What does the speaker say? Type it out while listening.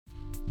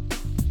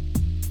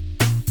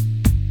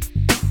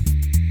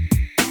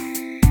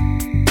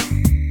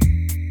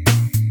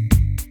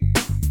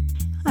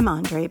I'm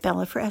Andre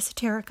Bella for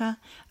Esoterica,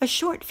 a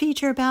short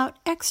feature about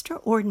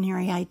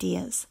extraordinary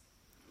ideas.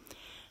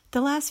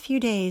 The last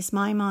few days,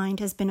 my mind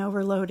has been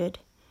overloaded.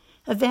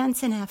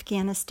 Events in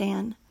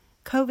Afghanistan,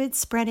 COVID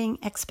spreading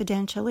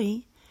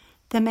exponentially,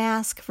 the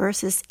mask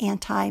versus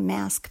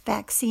anti-mask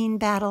vaccine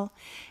battle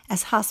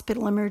as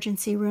hospital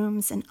emergency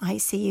rooms and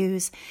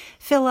ICUs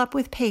fill up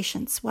with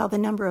patients while the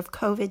number of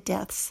COVID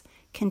deaths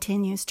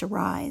continues to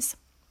rise.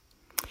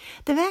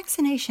 The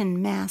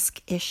vaccination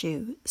mask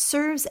issue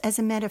serves as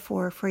a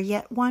metaphor for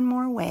yet one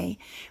more way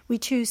we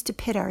choose to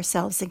pit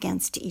ourselves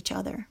against each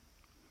other.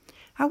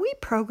 Are we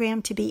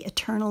programmed to be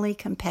eternally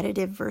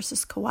competitive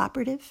versus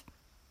cooperative?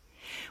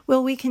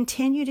 Will we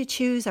continue to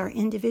choose our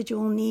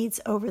individual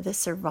needs over the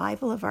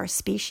survival of our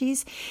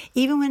species,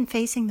 even when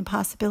facing the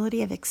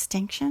possibility of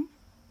extinction?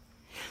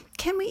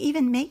 Can we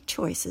even make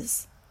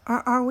choices,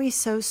 or are we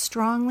so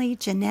strongly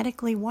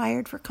genetically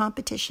wired for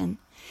competition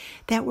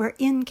that we're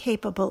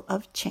incapable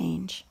of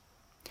change?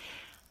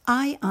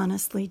 I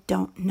honestly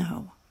don't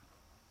know.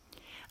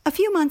 A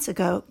few months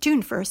ago,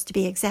 June 1st to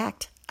be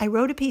exact, I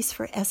wrote a piece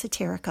for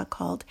Esoterica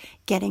called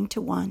Getting to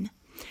One,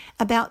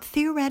 about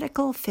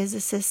theoretical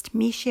physicist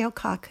Michio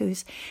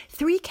Kaku's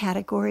 3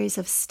 categories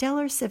of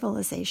stellar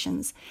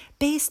civilizations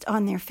based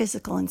on their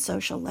physical and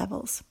social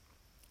levels.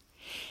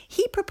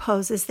 He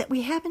proposes that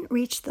we haven't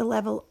reached the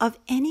level of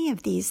any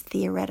of these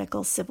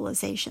theoretical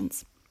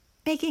civilizations,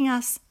 making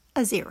us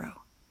a 0.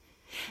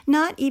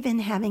 Not even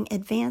having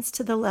advanced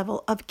to the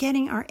level of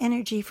getting our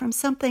energy from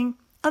something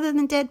other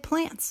than dead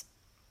plants.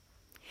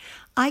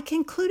 I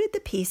concluded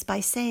the piece by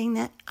saying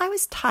that I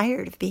was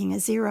tired of being a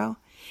 0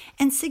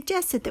 and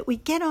suggested that we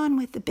get on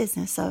with the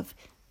business of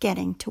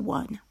getting to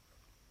 1.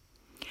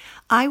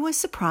 I was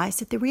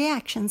surprised at the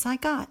reactions I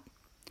got.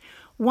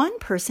 One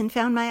person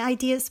found my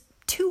ideas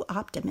too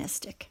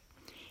optimistic.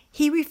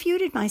 He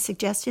refuted my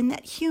suggestion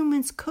that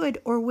humans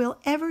could or will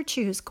ever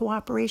choose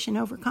cooperation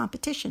over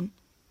competition.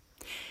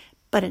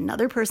 But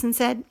another person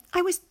said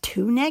I was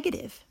too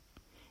negative.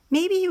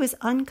 Maybe he was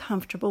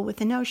uncomfortable with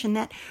the notion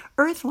that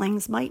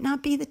Earthlings might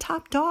not be the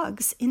top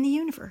dogs in the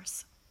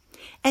universe.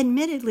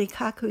 Admittedly,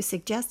 Kaku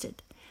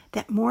suggested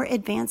that more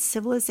advanced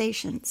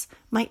civilizations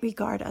might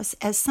regard us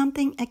as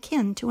something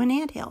akin to an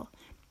anthill,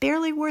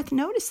 barely worth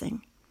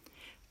noticing.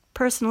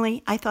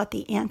 Personally, I thought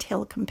the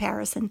anthill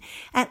comparison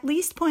at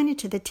least pointed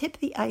to the tip of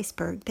the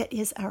iceberg that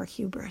is our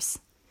hubris.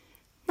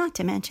 Not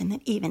to mention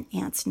that even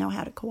ants know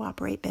how to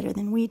cooperate better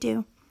than we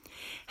do.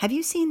 Have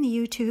you seen the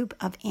YouTube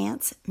of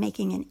ants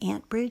making an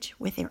ant bridge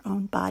with their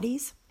own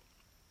bodies?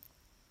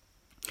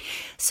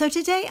 So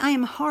today I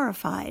am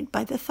horrified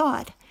by the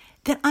thought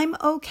that I'm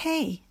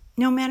okay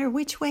no matter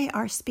which way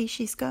our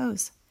species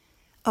goes.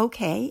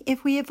 Okay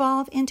if we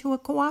evolve into a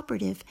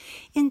cooperative,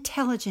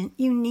 intelligent,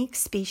 unique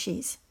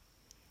species.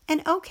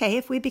 And okay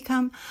if we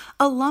become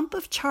a lump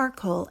of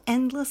charcoal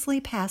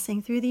endlessly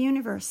passing through the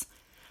universe.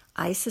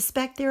 I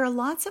suspect there are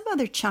lots of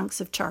other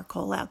chunks of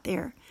charcoal out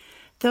there,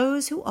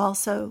 those who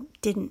also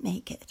didn't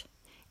make it,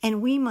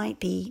 and we might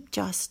be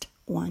just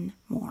one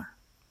more.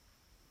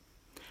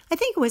 I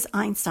think it was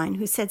Einstein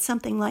who said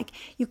something like,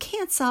 you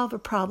can't solve a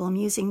problem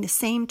using the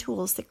same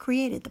tools that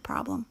created the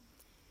problem.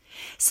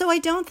 So I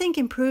don't think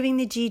improving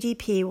the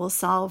GDP will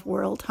solve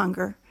world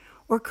hunger,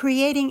 or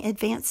creating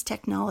advanced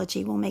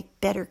technology will make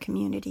better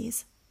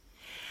communities.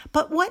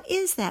 But what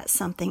is that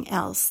something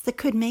else that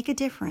could make a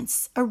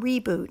difference, a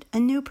reboot, a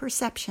new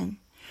perception,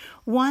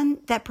 one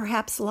that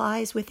perhaps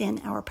lies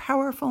within our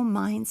powerful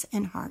minds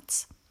and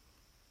hearts?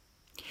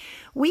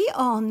 We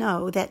all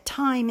know that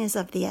time is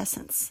of the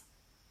essence.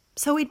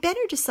 So we'd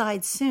better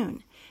decide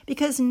soon,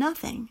 because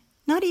nothing,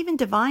 not even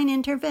divine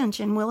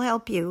intervention, will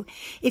help you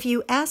if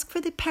you ask for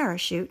the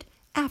parachute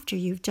after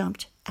you've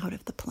jumped out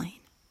of the plane.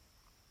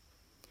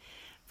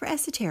 For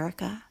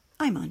Esoterica,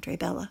 I'm Andre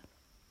Bella.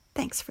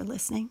 Thanks for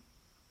listening.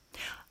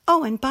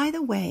 Oh, and by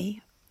the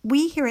way,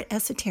 we here at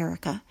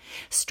Esoterica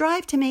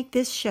strive to make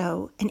this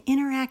show an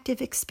interactive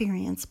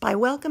experience by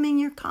welcoming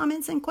your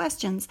comments and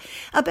questions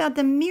about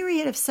the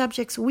myriad of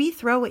subjects we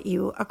throw at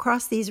you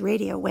across these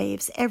radio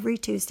waves every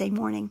Tuesday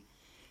morning.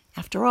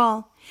 After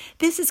all,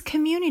 this is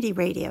community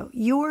radio,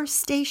 your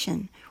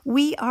station.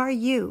 We are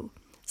you.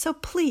 So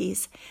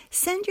please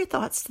send your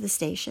thoughts to the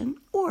station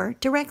or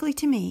directly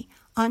to me,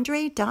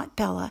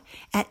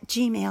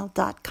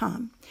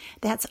 andre.bella@gmail.com.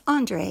 That's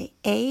Andre,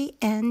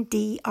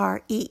 ANDREE,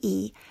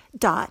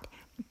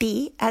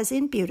 B as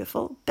in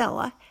beautiful,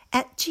 Bella,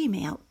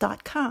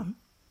 @gmail.com.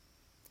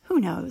 Who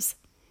knows?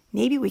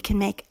 Maybe we can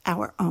make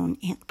our own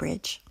ant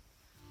bridge.